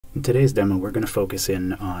In today's demo, we're going to focus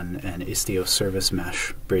in on an Istio service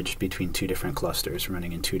mesh bridged between two different clusters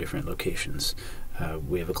running in two different locations.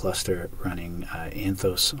 We have a cluster running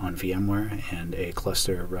Anthos on VMware and a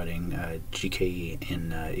cluster running GKE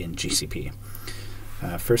in GCP.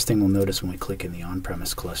 First thing we'll notice when we click in the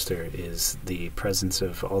on-premise cluster is the presence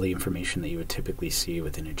of all the information that you would typically see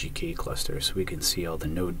within a GKE cluster. So we can see all the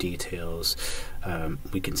node details,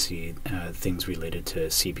 we can see things related to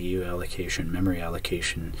CPU allocation, memory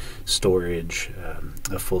allocation, storage,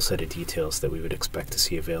 a full set of details that we would expect to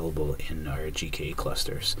see available in our GKE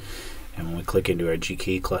clusters. And when we click into our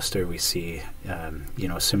GKE cluster, we see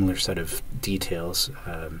a similar set of details,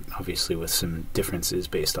 obviously with some differences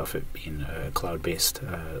based off it being a cloud-based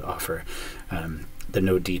offer. The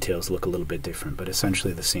node details look a little bit different, but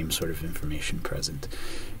essentially the same sort of information present.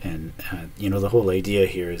 And the whole idea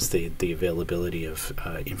here is the availability of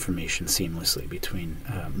information seamlessly between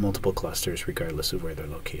multiple clusters, regardless of where they're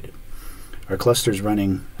located. Our cluster is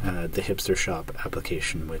running the Hipster shop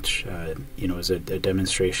application, which is a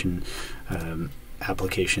demonstration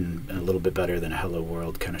application a little bit better than a Hello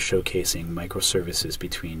World, kind of showcasing microservices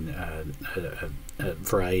between a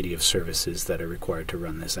variety of services that are required to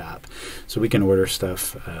run this app. So we can order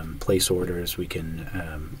stuff, place orders, we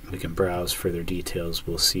can browse further details.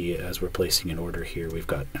 We'll see as we're placing an order here, we've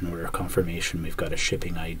got an order confirmation, we've got a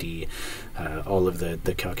shipping ID, all of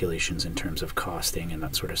the calculations in terms of costing and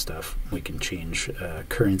that sort of stuff. We can change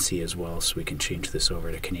currency as well, so we can change this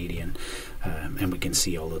over to Canadian, and we can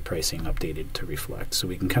see all the pricing updated to reflect. So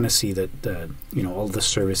we can kind of see that all the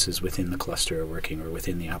services within the cluster are working, or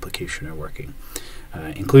within the application are working,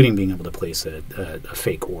 including being able to place a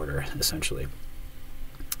fake order, essentially.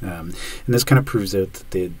 And this kind of proves out that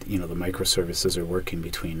the microservices are working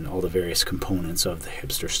between all the various components of the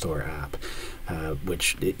Hipster store app,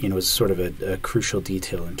 which is sort of a crucial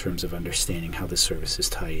detail in terms of understanding how the services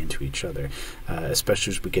tie into each other,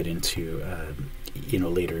 especially as we get into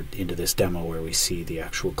later into this demo where we see the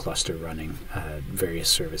actual cluster running various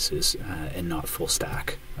services and not full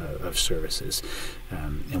stack of services,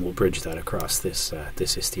 and we'll bridge that across this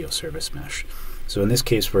Istio service mesh. So in this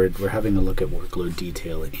case, we're having a look at workload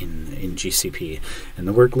detail in GCP, and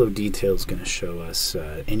the workload detail is going to show us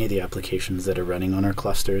any of the applications that are running on our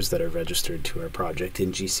clusters that are registered to our project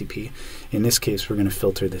in GCP. In this case, we're going to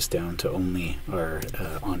filter this down to only our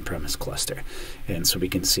on-premise cluster, and so we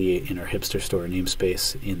can see in our Hipster store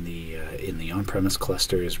namespace in the on-premise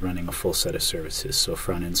cluster is running a full set of services. So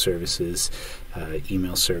front-end services,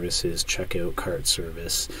 email services, checkout cart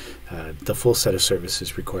service, the full set of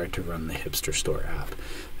services required to run the Hipster store app,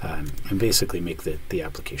 and basically make the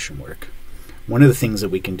application work. One of the things that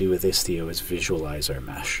we can do with Istio is visualize our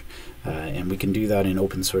mesh, and we can do that in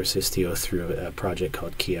open source Istio through a project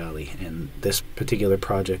called Kiali, and this particular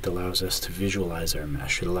project allows us to visualize our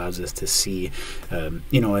mesh. It allows us to see an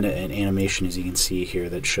animation, as you can see here,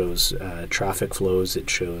 that shows traffic flows. It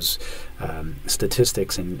shows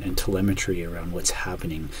statistics and telemetry around what's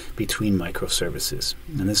happening between microservices,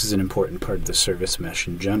 and this is an important part of the service mesh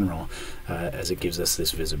in general, as it gives us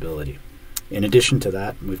this visibility. In addition to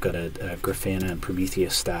that, we've got a Grafana and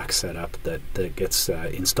Prometheus stack set up that gets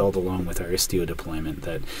installed along with our Istio deployment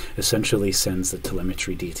that essentially sends the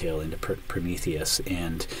telemetry detail into Prometheus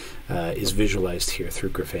and is visualized here through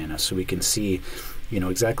Grafana. So we can see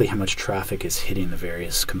exactly how much traffic is hitting the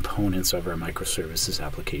various components of our microservices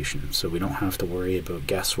application. So we don't have to worry about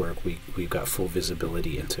guesswork. We've got full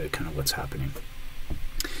visibility into kind of what's happening.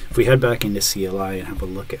 If we head back into CLI and have a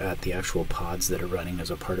look at the actual pods that are running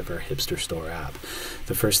as a part of our Hipster store app,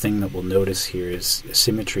 the first thing that we'll notice here is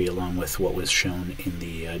symmetry along with what was shown in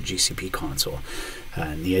the GCP console.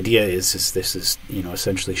 And the idea is this is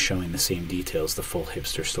essentially showing the same details, the full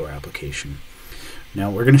Hipster store application. Now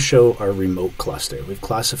we're going to show our remote cluster. We've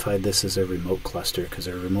classified this as a remote cluster because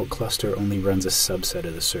our remote cluster only runs a subset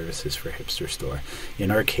of the services for Hipster store. In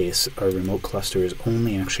our case, our remote cluster is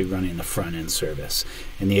only actually running the front-end service.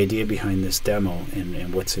 And the idea behind this demo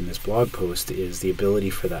and what's in this blog post is the ability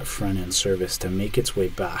for that front-end service to make its way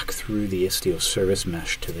back through the Istio service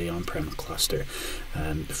mesh to the on-prem cluster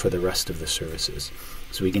for the rest of the services.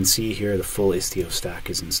 So we can see here the full Istio stack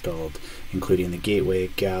is installed, including the gateway,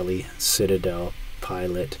 galley, citadel,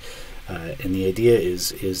 pilot, and the idea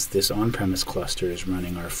is this on-premise cluster is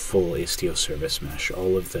running our full Istio service mesh,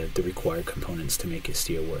 all of the required components to make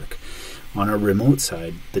Istio work. On our remote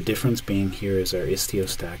side, the difference being here is our Istio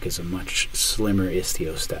stack is a much slimmer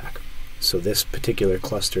Istio stack. So this particular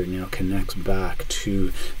cluster now connects back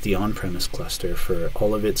to the on-premise cluster for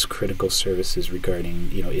all of its critical services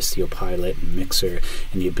regarding, Istio Pilot and Mixer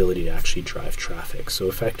and the ability to actually drive traffic. So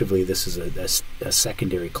effectively, this is a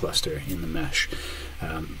secondary cluster in the mesh.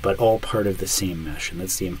 but all part of the same mesh, and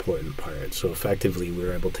that's the important part. So effectively,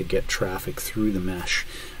 we're able to get traffic through the mesh,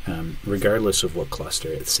 regardless of what cluster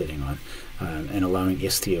it's sitting on, and allowing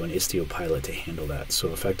Istio and Istio Pilot to handle that.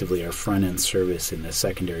 So effectively, our front-end service in the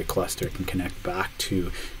secondary cluster can connect back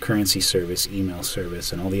to currency service, email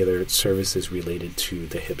service, and all the other services related to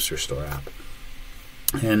the Hipster store app.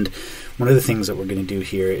 And one of the things that we're going to do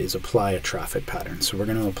here is apply a traffic pattern. So we're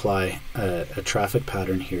going to apply a traffic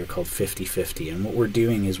pattern here called 50/50. And what we're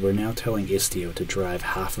doing is we're now telling Istio to drive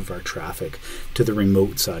half of our traffic to the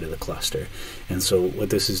remote side of the cluster. And so what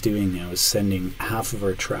this is doing now is sending half of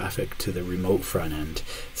our traffic to the remote front end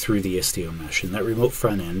through the Istio mesh. And that remote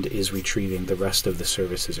front end is retrieving the rest of the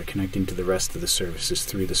services, or connecting to the rest of the services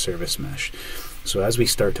through the service mesh. So as we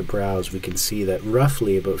start to browse, we can see that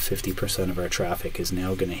roughly about 50% of our traffic is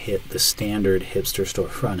now going to hit the standard Hipster store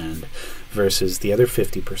front end, versus the other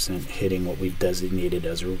 50% hitting what we've designated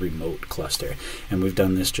as a remote cluster. And we've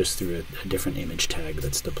done this just through a different image tag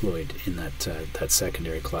that's deployed in that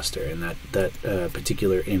secondary cluster. And that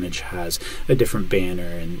particular image has a different banner,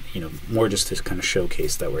 and more just to kind of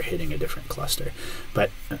showcase that we're hitting a different cluster. But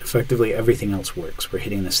effectively, everything else works. We're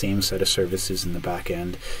hitting the same set of services in the back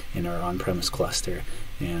end in our on-premise cluster,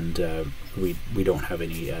 and we don't have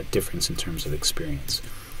any difference in terms of experience.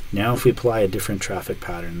 Now if we apply a different traffic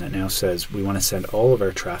pattern that now says we want to send all of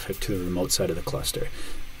our traffic to the remote side of the cluster.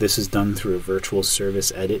 This is done through a virtual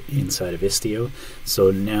service edit inside of Istio.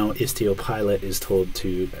 So now Istio Pilot is told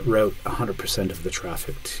to route 100% of the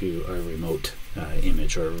traffic to our remote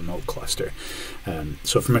image or remote cluster.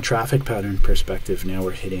 So from a traffic pattern perspective, now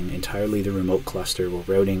we're hitting entirely the remote cluster. We're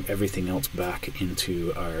routing everything else back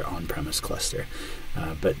into our on-premise cluster,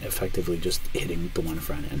 but effectively just hitting the one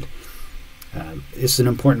front end. It's an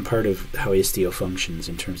important part of how Istio functions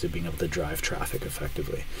in terms of being able to drive traffic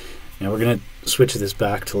effectively. Now we're going to switch this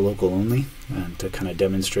back to local only to kind of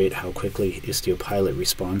demonstrate how quickly Istio Pilot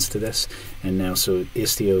responds to this. And now so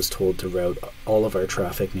Istio is told to route all of our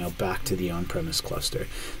traffic now back to the on-premise cluster,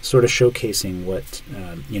 sort of showcasing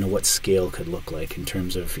what scale could look like in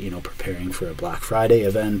terms of preparing for a Black Friday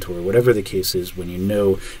event or whatever the case is. When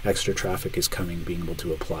extra traffic is coming, being able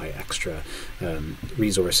to apply extra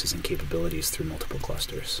resources and capabilities through multiple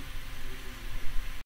clusters.